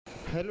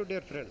Hello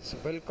dear friends,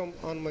 welcome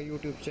on my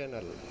YouTube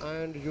channel,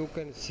 and you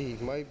can see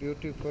my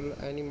beautiful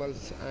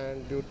animals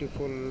and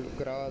beautiful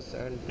grass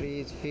and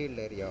trees field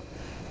area.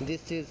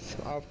 This is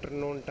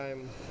afternoon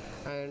time,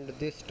 and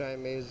this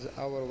time is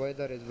our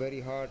weather is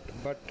very hot,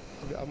 but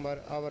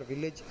our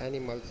village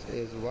animals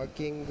is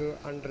working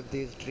under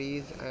these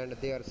trees, and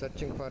they are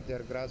searching for their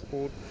grass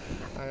food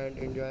and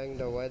enjoying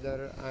the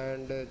weather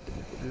and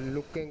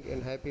looking in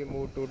happy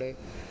mood today.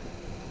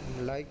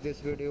 Like this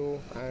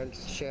video and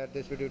share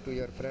this video to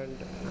your friend,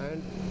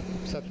 and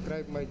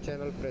subscribe my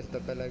channel, press the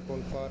bell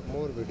icon for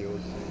more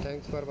videos.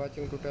 Thanks for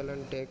watching tutorial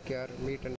and take care. Meet and